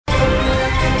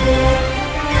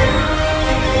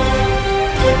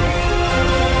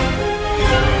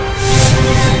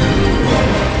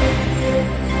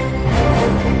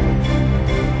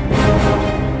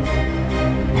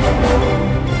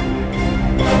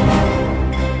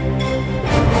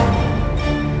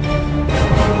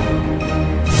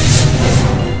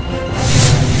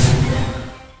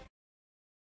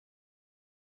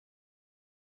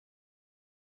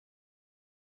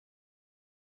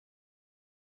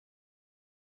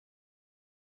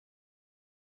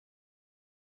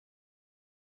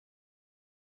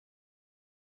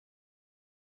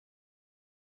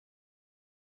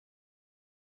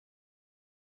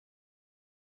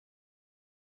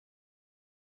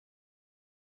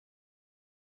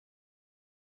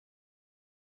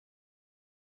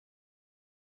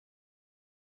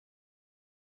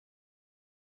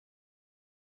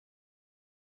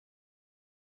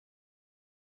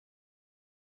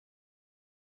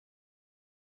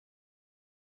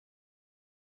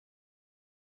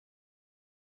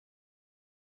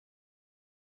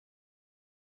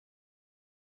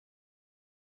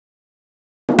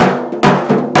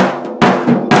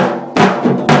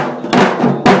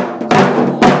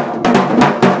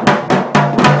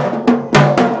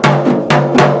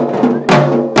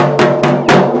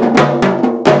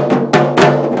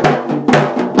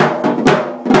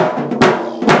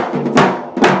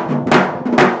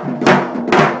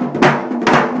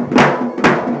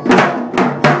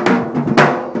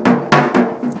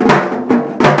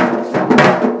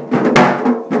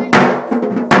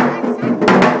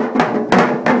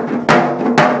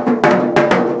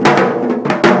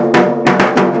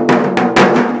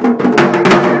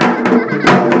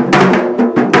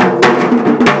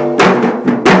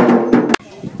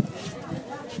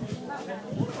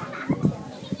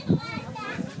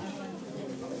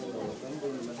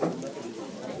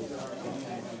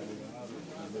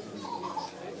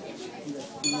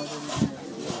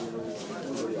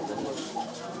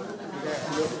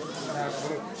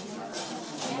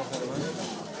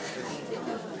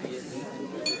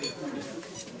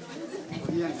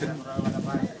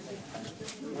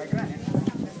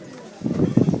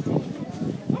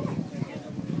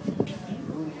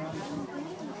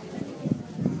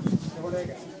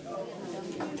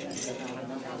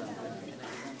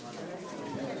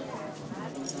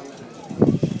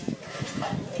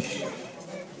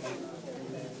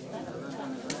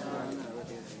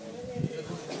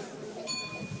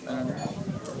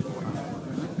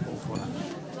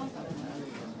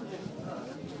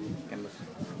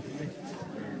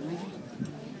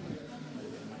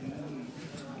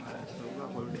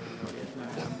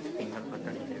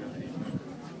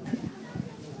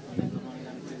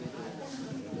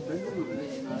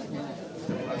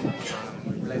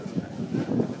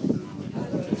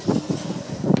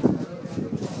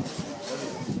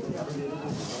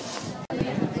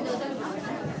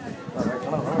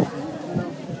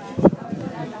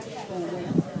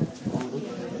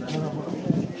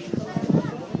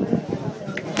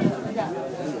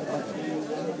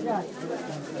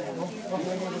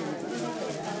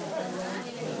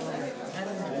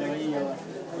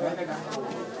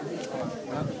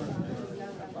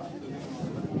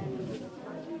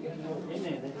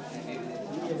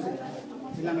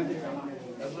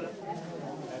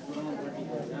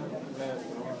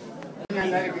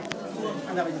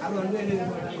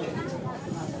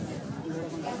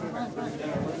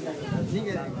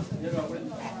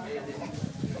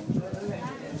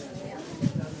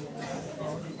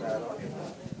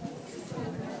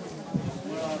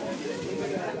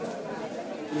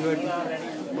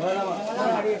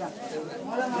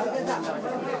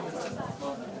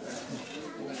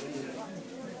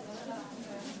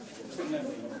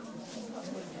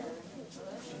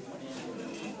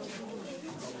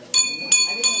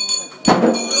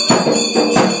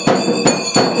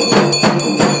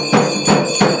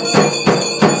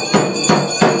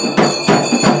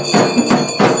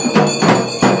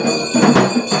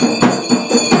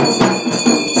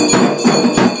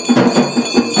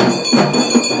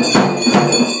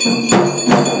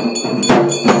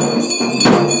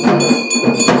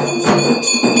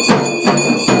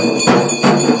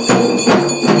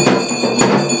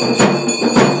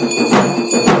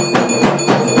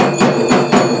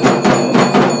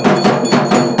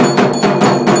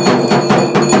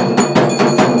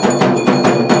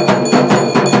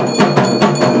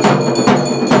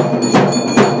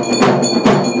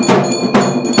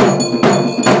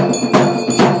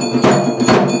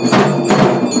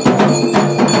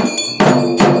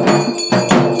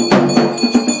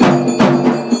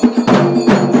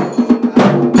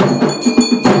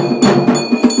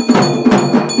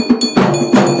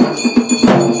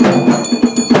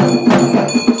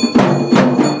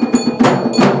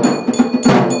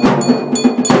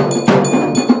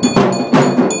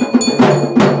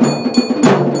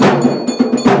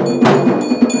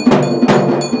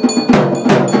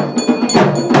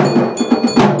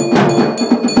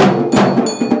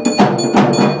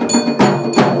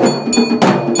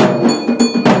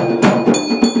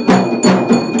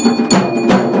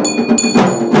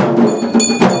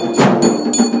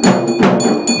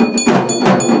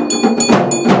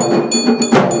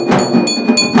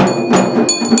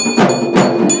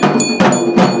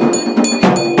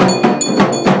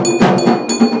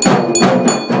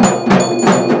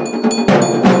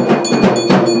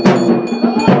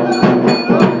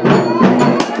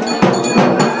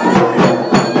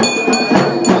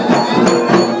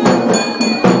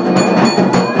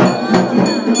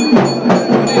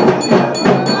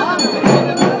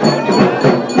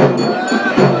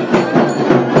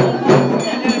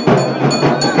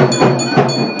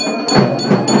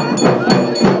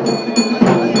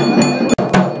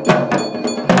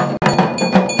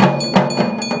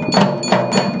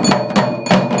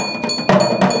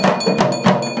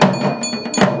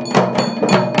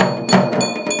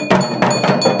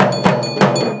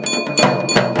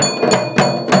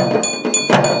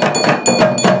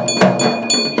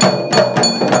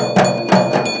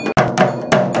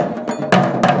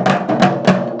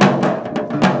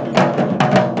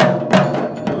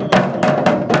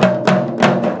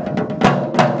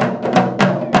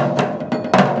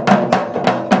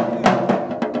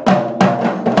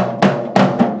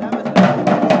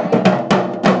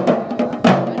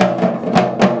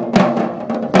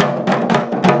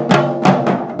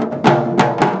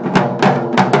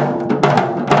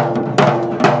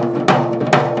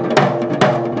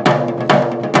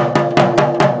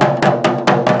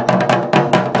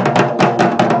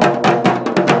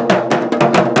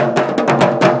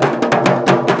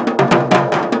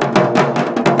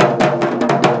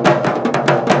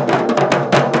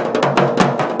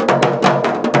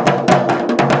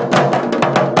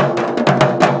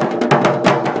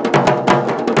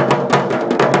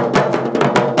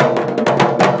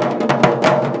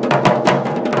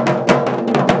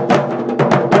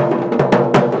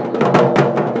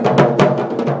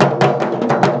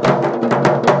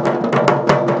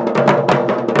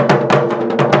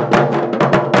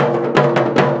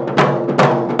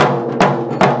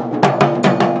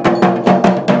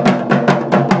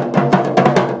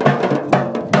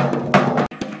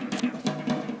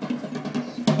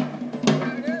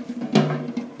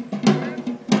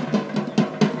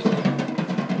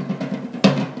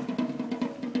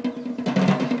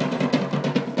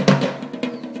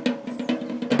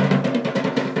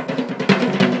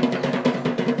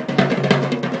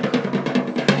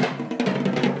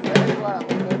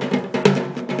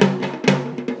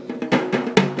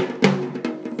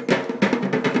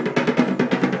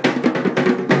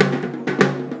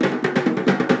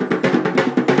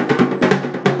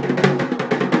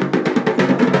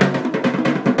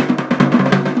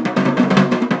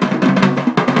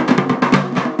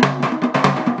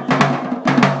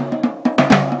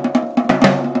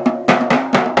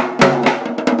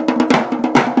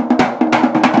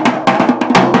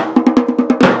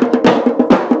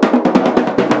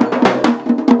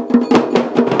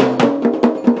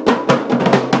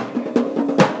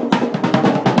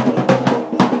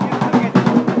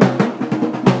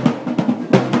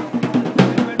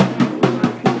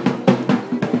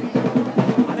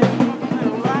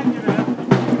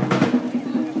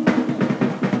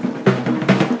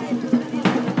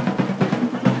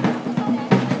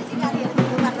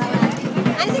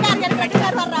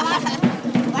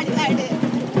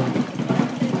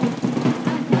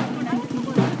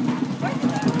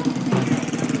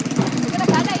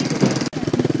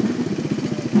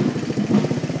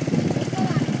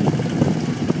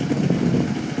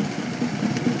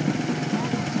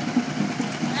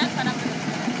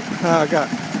agak.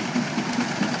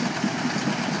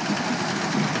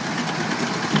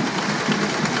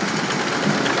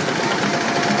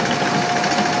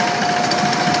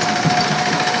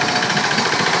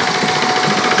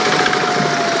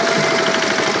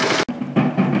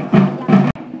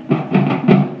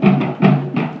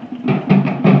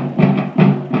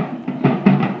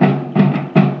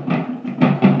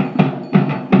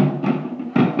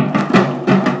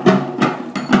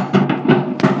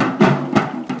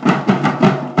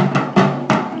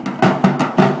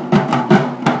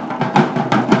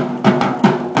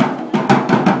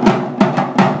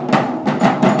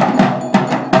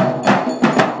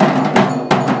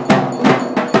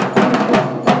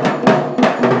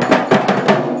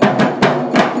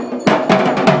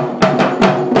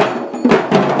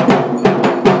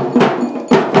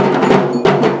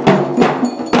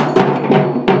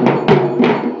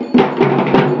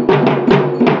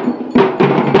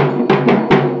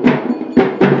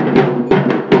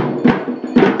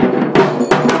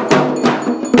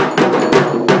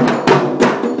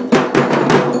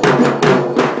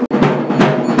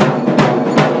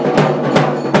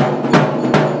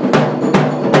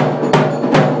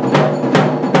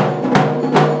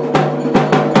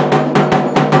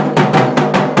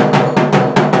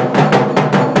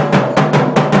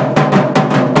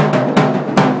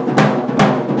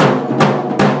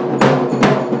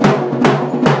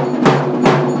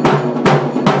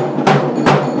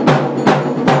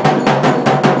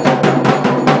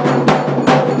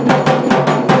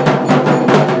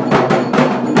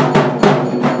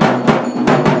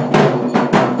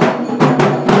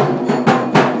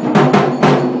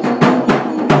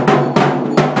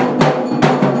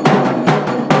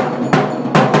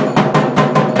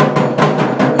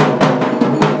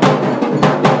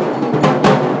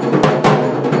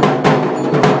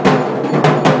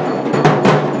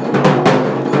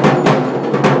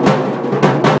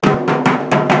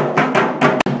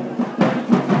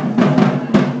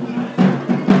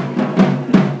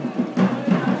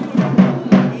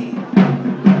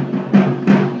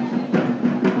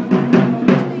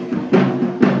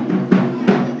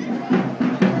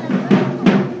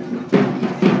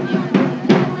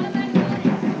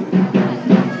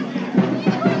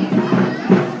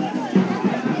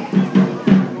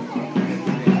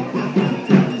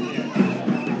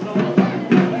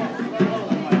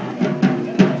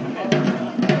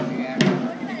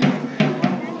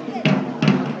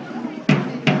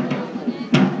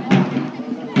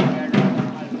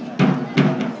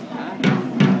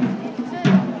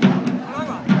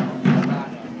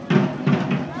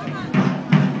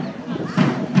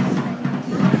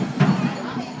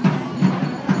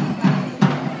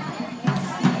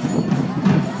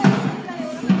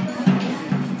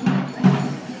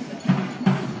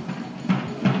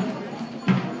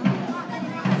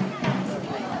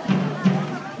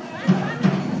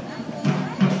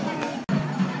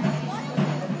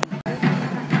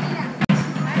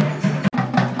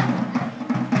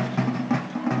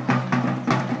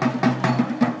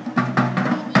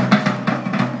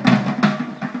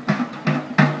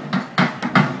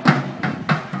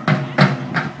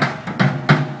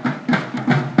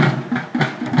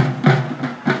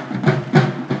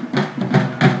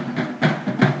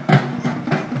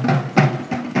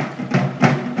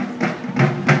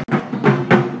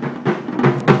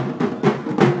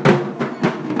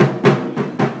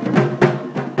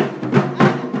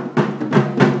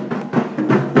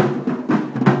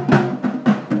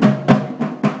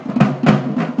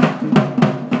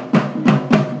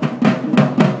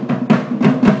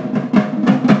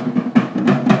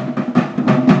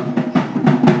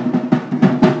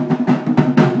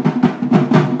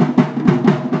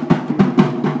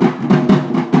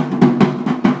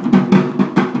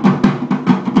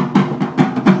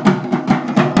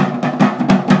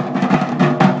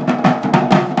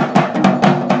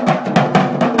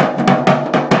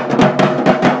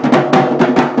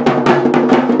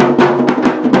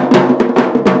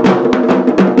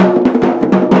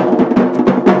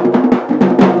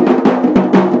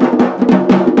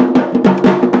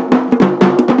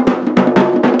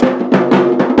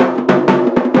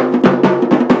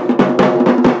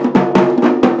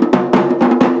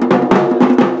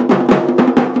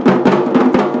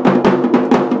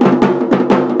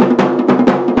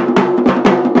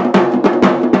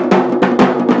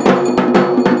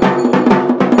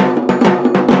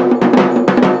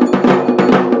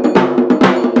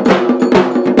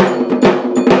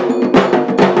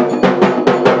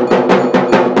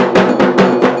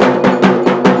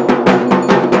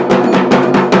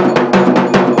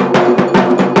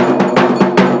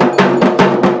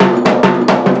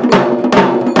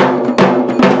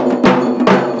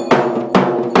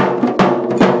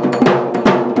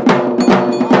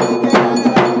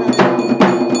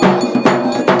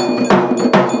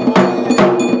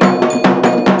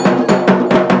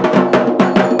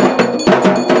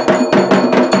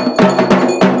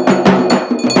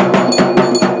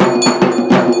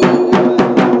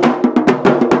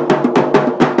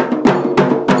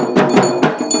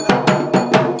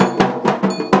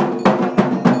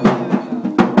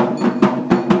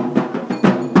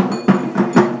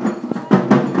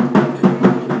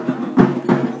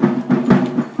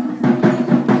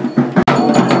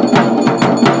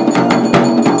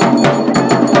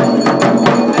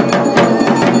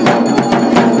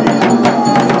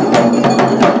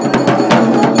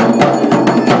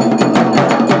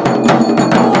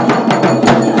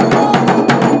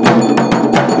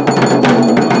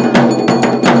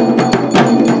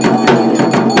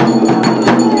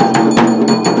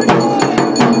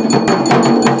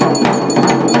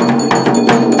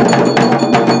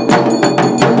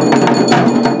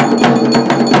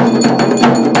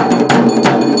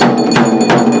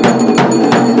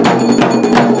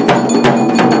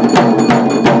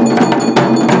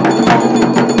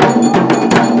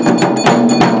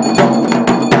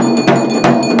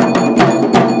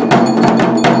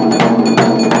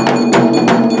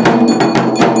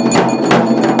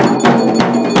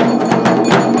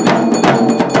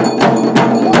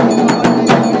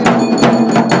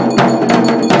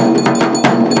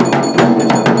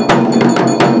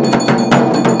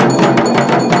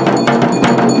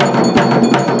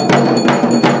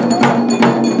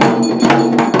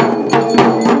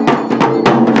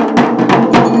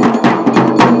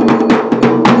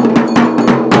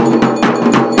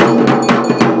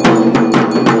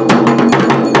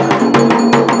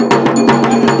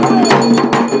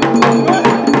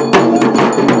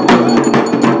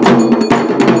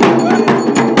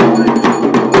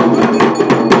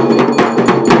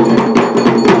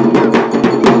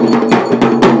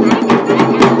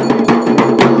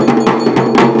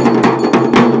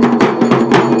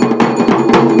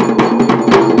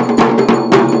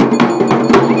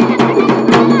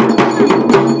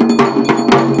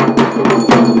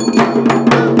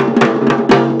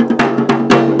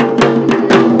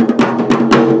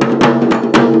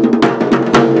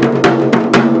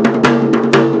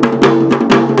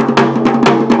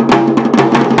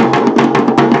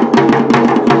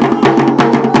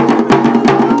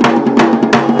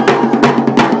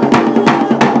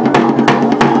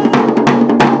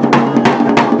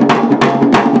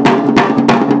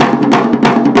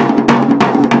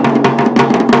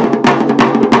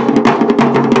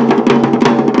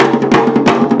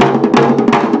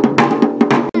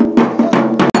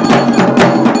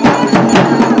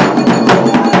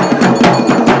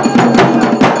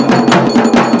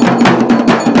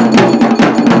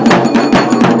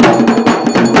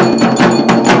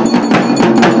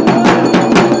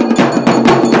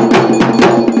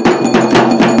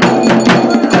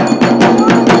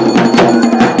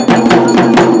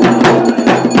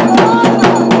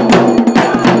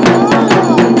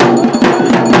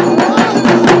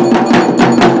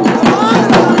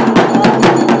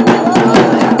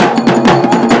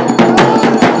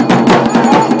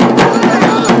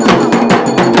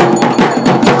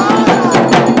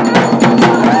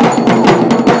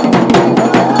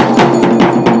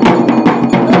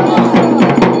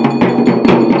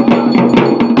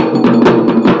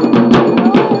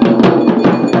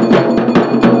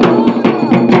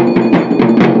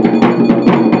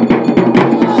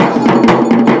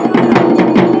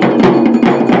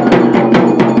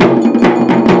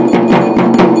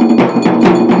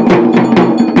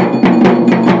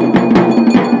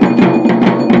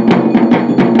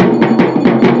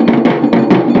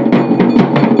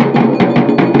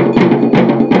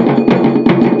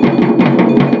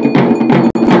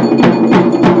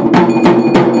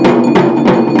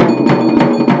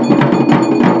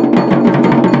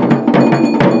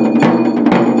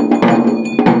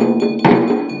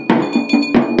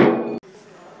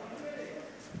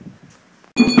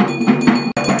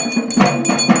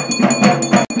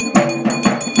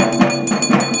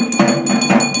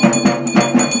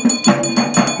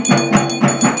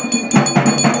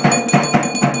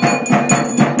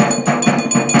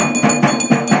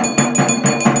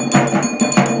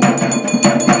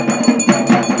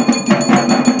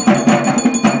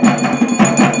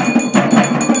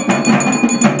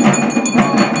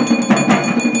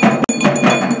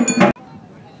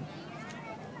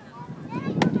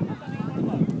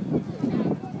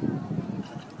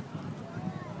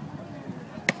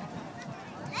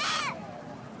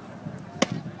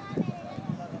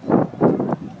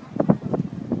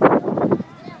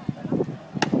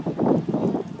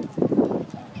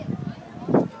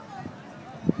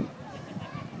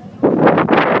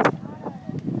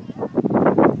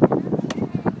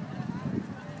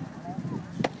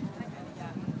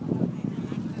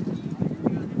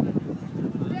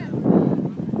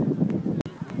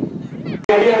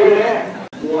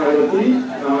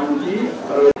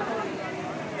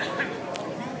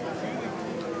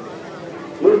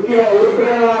 முக்கிய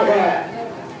உறுப்பினர்களாக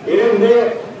இருந்து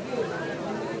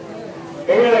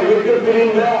எங்களை விட்டு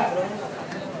பிரிந்த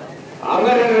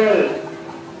அமரர்கள்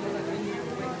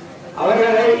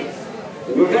அவர்களை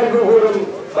நிகழ்வு கூறும்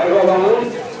வைபவமும்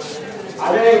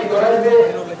அதனைத் தொடர்ந்து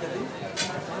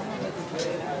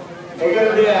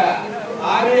எங்களுடைய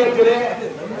ஆலயத்திலே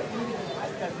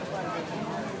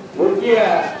முக்கிய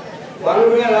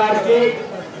பங்குகளாக்கி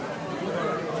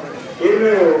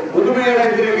இன்று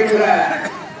புதுமையடைந்திருக்கின்ற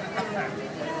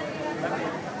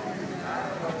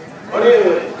ஒரு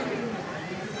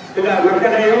சில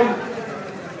மக்களையும்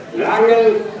நாங்கள்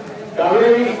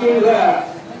கவனிக்கின்ற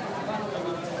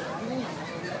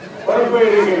பொறுப்பு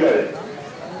இருக்கின்றது.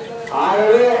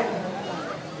 ஆகவே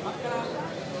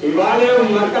இவ்வாலயம்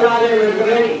மக்களாலயம்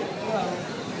என்பதை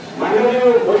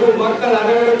மனதில் பொது மக்கள்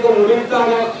அனைவருக்கும் உரித்தான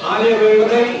ஆலயம்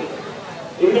என்பதை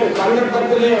இந்த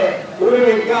சந்தர்ப்பத்திலே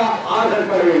கூறிவைக்க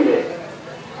ஆசைப்படுகின்றேன்.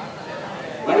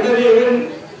 மண்டலீவின்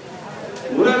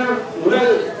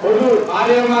முதல் பொது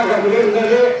ஆலயமாக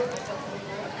விழுந்தது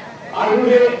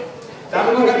அங்கு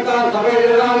தர்மகர்த்தா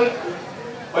சபையில்தான்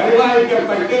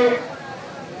பரிபாலிக்கப்பட்டு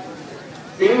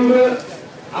பின்பு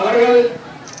அவர்கள்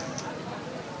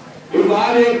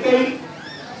இவ்வாலயத்தை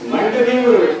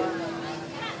மண்டலீவு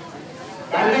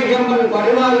கண்ணகம்மன்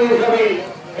பரிமாற்ற சபை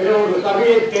என்ற ஒரு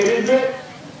சபையை தெரிந்து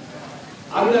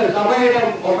அந்த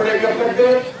சபையிடம் ஒப்படைக்கப்பட்டு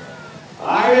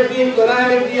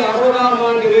 1960ஆம்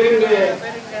ஆண்டில் இருந்து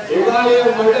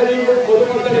இவ்வாலயம் மண்டலீவு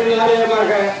பொதுமக்களின் ஆலயமாக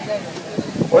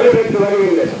ஒளிபெற்று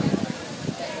வருகின்றது.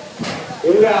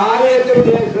 இந்த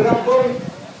ஆலயத்தினுடைய சிறப்பும்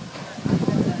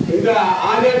இந்த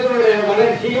ஆலயத்தினுடைய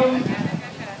வளர்ச்சியும்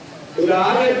இந்த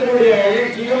ஆலயத்தினுடைய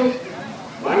எழுச்சியும்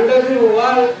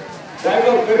மண்டலீவால்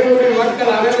பெருங்குடி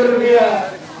மக்கள் அனைவருடைய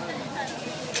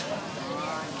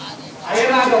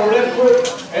அயராத உழைப்பு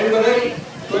என்பதை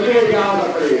சொல்லி வைக்க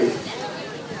ஆசைப்படுகிறது.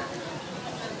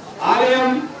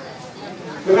 ஆலயம்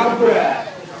சிறப்புற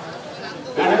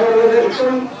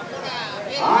நடைபெறுவதற்கும்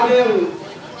ஆலயம்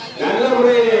நல்ல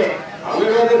முறையிலே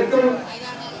அமைவதற்கும்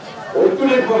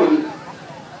ஒத்துழைப்பும்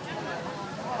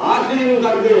ஆசிரியும்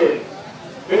தந்து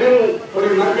பெருங்குடி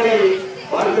மக்களை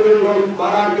பார்த்துள்ளோம்,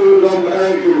 பாராட்டுள்ளோம்,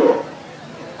 வரவேற்கின்றோம்.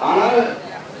 ஆனால்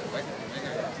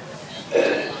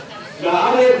இந்த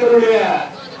ஆலயத்தினுடைய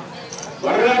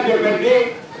வரலாற்றை பற்றி,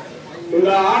 இந்த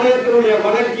ஆலயத்தினுடைய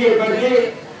வளர்ச்சியை பற்றி,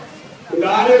 இந்த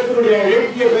ஆலயத்தினுடைய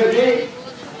எழுச்சியை பற்றி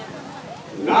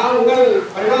நாங்கள்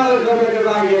பரிமாண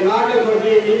சபைகளாகிய நாட்டை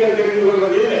பற்றி நீங்கள் தெரிந்து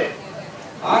கொள்வதில்லை.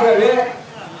 ஆகவே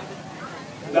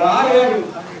இந்த ஆலயம்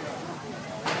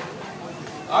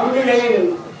அம்பிகையின்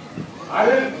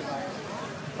அருள்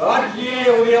காட்சியே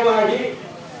உயமாகி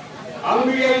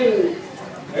அம்பிகையின்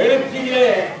எழுச்சியிலே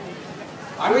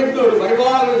அமைத்த ஒரு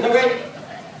பரிமாண சபை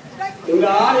இந்த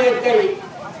ஆலயத்தை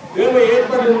தேவை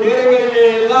ஏற்படும் நேரங்களிலே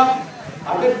எல்லாம்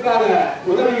அதற்கான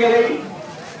உதவிகளை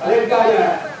அதற்கான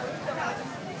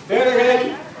சேவைகளை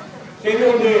செய்து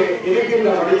கொண்டு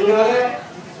இருக்கின்றபடியினால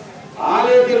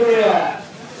ஆலயத்தினுடைய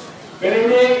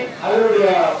பெருமை அதனுடைய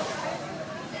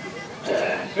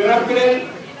சிறப்பினை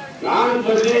நான்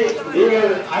சொல்லி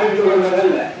நீங்கள் அறிந்து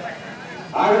கொள்வதல்ல.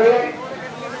 ஆகவே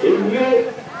இன்று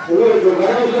உங்களுக்கு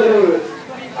வரவு செலவு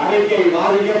அறிக்கை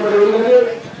பாதிக்கப்படுகிறது.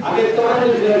 அதைத்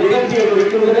தொடர்ந்து சில நிகழ்ச்சிகள்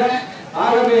இருக்கின்றன.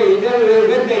 ஆகவே இதன்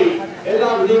இடத்தை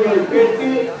எல்லாம் நீங்கள் பேசி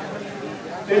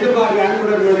செல்லுமாறு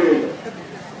அன்புடன் வருகிறேன்.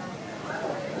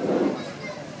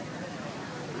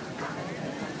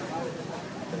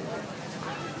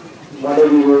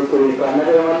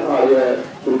 கன்னகம்மன் ஆலய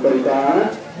திருப்பதிக்கான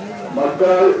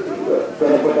மக்கள்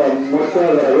பெறப்பட்ட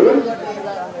மொத்தளவு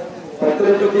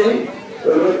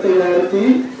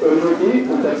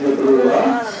 10,75,738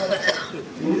 ரூபாய்.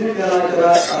 இந்து கலாச்சார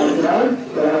அமைப்பினால்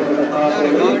பெறப்பட்ட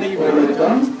காசுகள்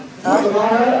 1,00,000.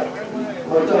 மொத்தமான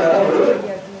மொத்த அளவு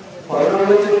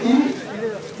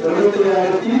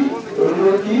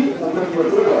 14,77,738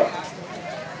 ரூபாய்.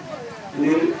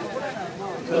 இதில்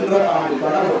சென்ற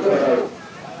ஆண்டுக்கான மொத்த அளவு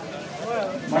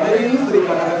மனைவியில் ஸ்ரீ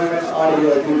கன்னகம்மன் ஆலய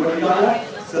திருப்பதிக்கான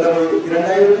செலவு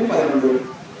 2011.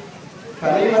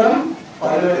 கனிமரம்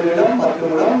 17 இடம் 10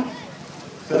 முடம்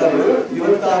செலவு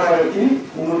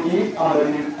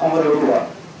 26,350 ரூபாய்.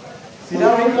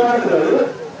 சினாமைக்கான செலவு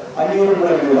 500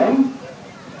 முடம் மூலம்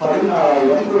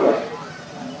 14,000 ரூபாய்.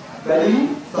 கலி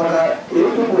சம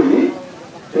ஏற்றுக்கூலி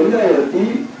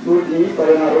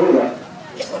 2,116 ரூபாய்.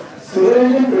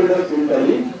 சுரேந்திரன் பில்டர்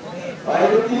பில்டரி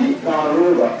 1,400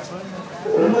 ரூபாய்.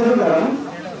 9 மரம்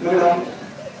நீளம்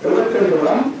 72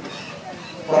 முடம்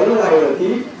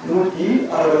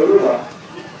 11,160 ரூபாய்.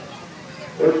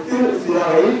 8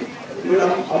 சிலாவை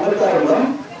நீளம் 56 முடம்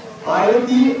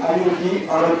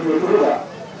 1568 ரூபாய்.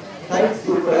 டாக்ஸ்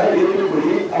உட்பட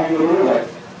ஏற்றுக்கூலி 500 ரூபாய்.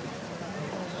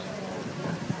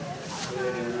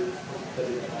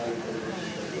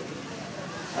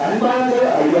 அன்பார்ந்த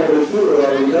ஐயாக்களுக்கு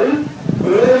வருவார்கள்.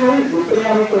 விளைவுகள்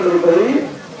விற்பனையாக கொண்டிருப்பதை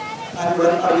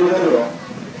அன்புடன் அறிவுறுகிறோம்.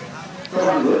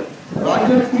 தொடர்ந்து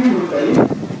ராஜலட்சுமி விற்பனை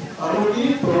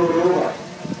 690 ரூபாய்.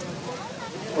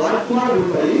 ராஜ்குமார்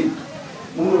விற்பனை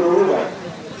 300 ரூபாய்.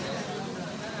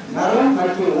 நலம்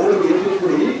மற்றும் ஓடு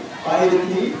ஏற்றுக்கூலி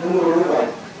 1300 ரூபாய்.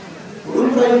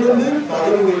 உருப்படையிலிருந்து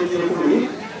கதவு ஏற்றியக்கூலி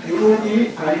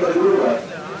 250 ரூபாய்.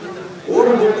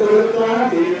 ஓடு போட்டவர்களுக்கான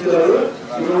தேர்வு செலவு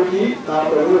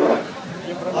 240 ரூபாய்.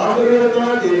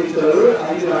 ஆசிரியர்களுக்கான தேர்வு செலவு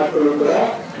 5 நாட்கள் உட்பட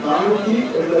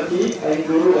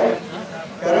 485 ரூபாய்.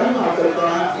 கடன்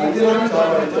நாட்களுக்கான 5 நாள்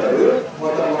சாப்பாடு செலவு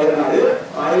மொத்தம்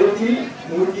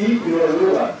 1120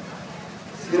 ரூபாய்.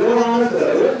 சிறப்பான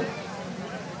செலவு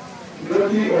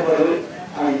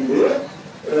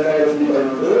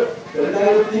 29/5/2011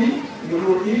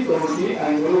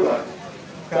 2295 ரூபாய்.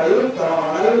 கழிவு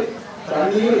தரமான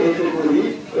தண்ணீர் ஏற்றுக்கூலி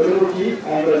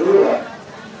 750 ரூபாய்.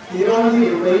 தீராந்தி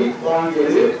விற்பனை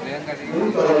வாங்கியது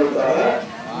முன்கதவுக்காக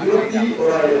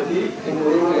 21,300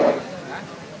 ரூபாய்.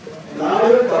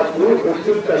 4 10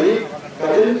 ஒற்றுக்களை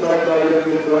கடன்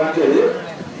கடற்காலிலிருந்து வாங்கியது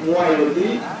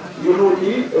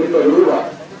 3,280 ரூபாய்.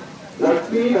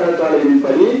 லட்சுமி கடற்காலியின்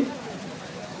படி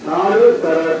 4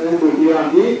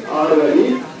 தீராந்தி 6 அடி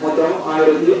மொத்தம்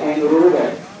 1,500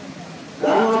 ரூபாய்.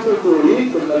 கிராமத்து கூலி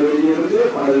திருநெல்வேலியிலிருந்து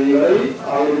மதுரை வரை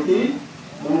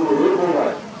 1,300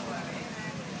 ரூபாய்.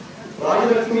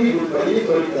 ராஜலட்சுமி விற்பனை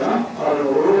தொழிற்கலாம்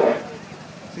 600 ரூபாய்.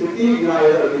 சித்தி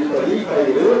விநாயகர் விற்பனை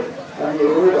கைது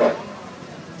 500 ரூபாய்.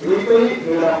 விற்பனை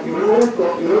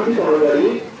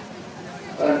 29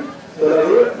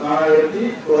 செலவு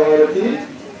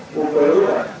 4,930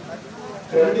 ரூபாய்.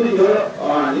 2 கிலோ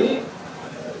ஆணி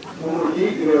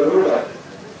 320 ரூபாய்.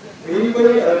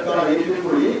 விற்பனை அதற்கான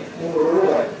ஏற்றுக்கூலி 300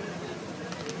 ரூபாய்.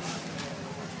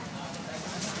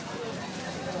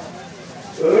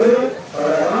 7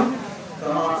 பழகம்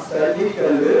சரி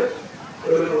கல்லு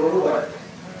 700 ரூபாய்.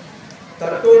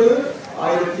 தட்டோடு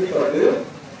 1010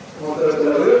 மொத்த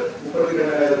செலவு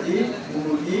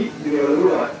 32,320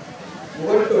 ரூபாய்.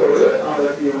 முகட்டோடு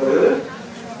 59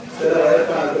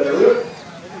 அதற்கான செலவு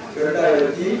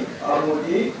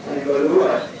 2,650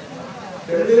 ரூபாய்.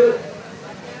 2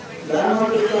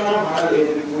 கிராமத்திற்கான மாடல்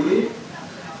ஏற்றுக்கூலி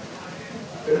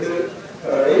 2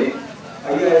 கடை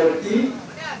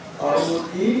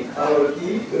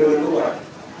 5,667 ரூபாய்.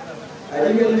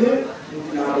 அரிமெல்லு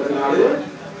 144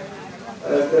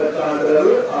 அதற்கான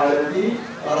செலவு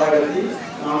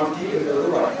 6,480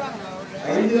 ரூபாய்.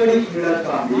 5 அடி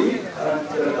கிழக்காம்பி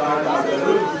அதற்கான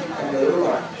செலவு 50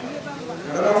 ரூபாய்.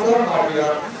 நடராசர்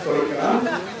மாட்டியார் சொல்லிக்கலாம்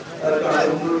அதற்கான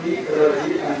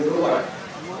 375 ரூபாய்.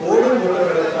 ஓடு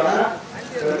மூலங்களுக்கான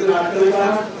 2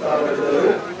 நாட்களுக்கான சாப்பாடு செலவு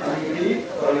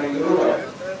 515 ரூபாய்.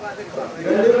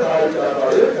 2 காலை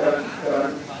சாப்பாடு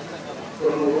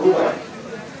 90 ரூபாய்.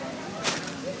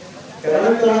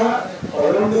 கடனுக்கான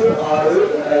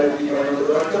 11/6/2011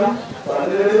 தொடக்கம்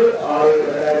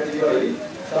 17/6/2020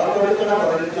 சாப்பாடுக்கான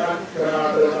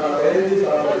 15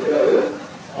 சாப்பாடு செலவு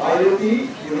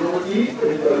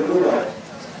 1,280 ரூபாய்.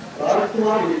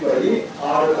 ராஜ்குமார் விற்பனை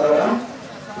 6 தரம்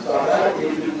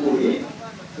ஏற்றுக்கூலி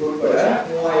உட்பட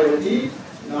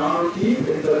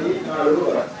 3,484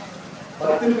 ரூபாய்.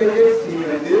 10 பேக்கெட்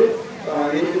சீமெந்து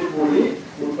ஏற்றுக்கூலி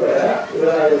உட்பட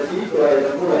 7,900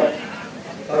 ரூபாய்.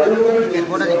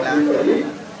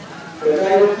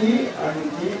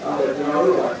 2,554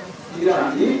 ரூபாய்.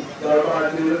 ஈராந்தி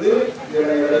யாழ்ப்பாணத்திலிருந்து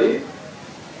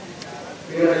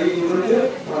இருந்து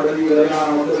மதுரை வரையான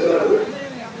மொத்த செலவு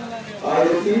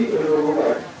 1,700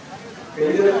 ரூபாய்.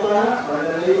 பெண்களுக்கான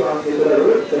மண்டலை வாங்கிய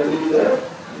செலவு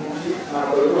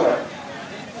 2,140 ரூபாய்.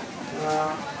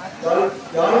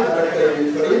 யாழ் கடற்கரை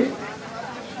விற்பனை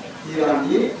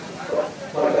ஈராந்தி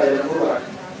 10,000 ரூபாய்.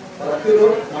 10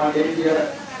 ரூபாய் நான் ஏற்றிய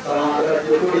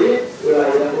கூடி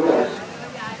 7,000 ரூபாய்.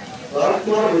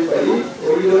 ராஜ்குமார் விற்பனை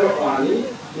 1 கிலோ ஆணி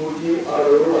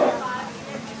 160 ரூபாய்.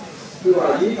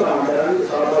 சிவாஜி கமாண்டரன்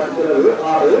சாப்பாடு செலவு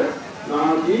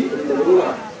 6,480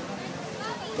 ரூபாய்.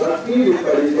 லட்சுமி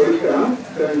விற்பனை தொழிற்கலம்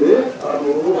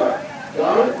 2,600 ரூபாய்.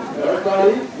 யாழ்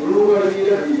கடற்காலை உருவகீர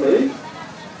விற்பனை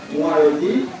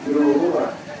 3,200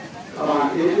 ரூபாய்.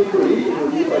 ஏற்றுக்கூலி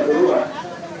 110 ரூபாய்.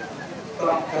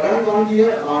 கடன் வாங்கிய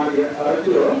ஆணிய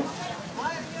அரசியோ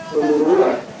 90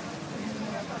 ரூபாய்.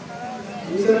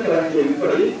 ஈசன் கலங்கிய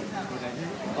விற்பனை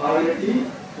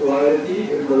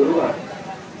 1,980 ரூபாய்.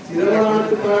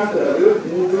 சிறப்பான செலவு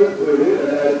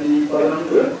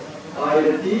 3/7/2011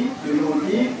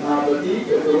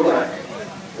 1,248 ரூபாய்.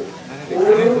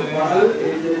 ஓடு மணல்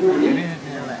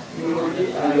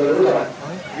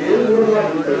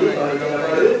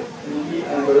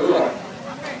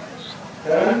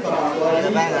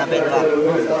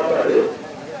சாப்பாடு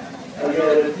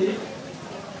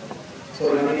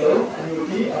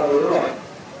 5,560 ரூபாய்.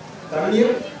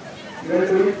 தண்ணீர்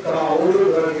 2 லிட்டர் 1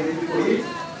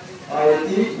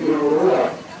 1200 ரூபாய்.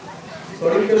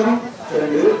 சொடிக்கிடம்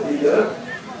 2 லிட்டர்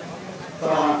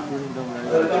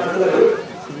அதற்கான செலவு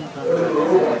 700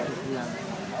 ரூபாய்.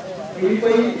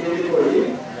 கிளிப்பை எதிர்கொடி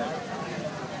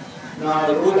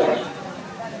 4 ரூபாய்.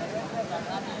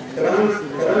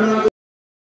 கிரணா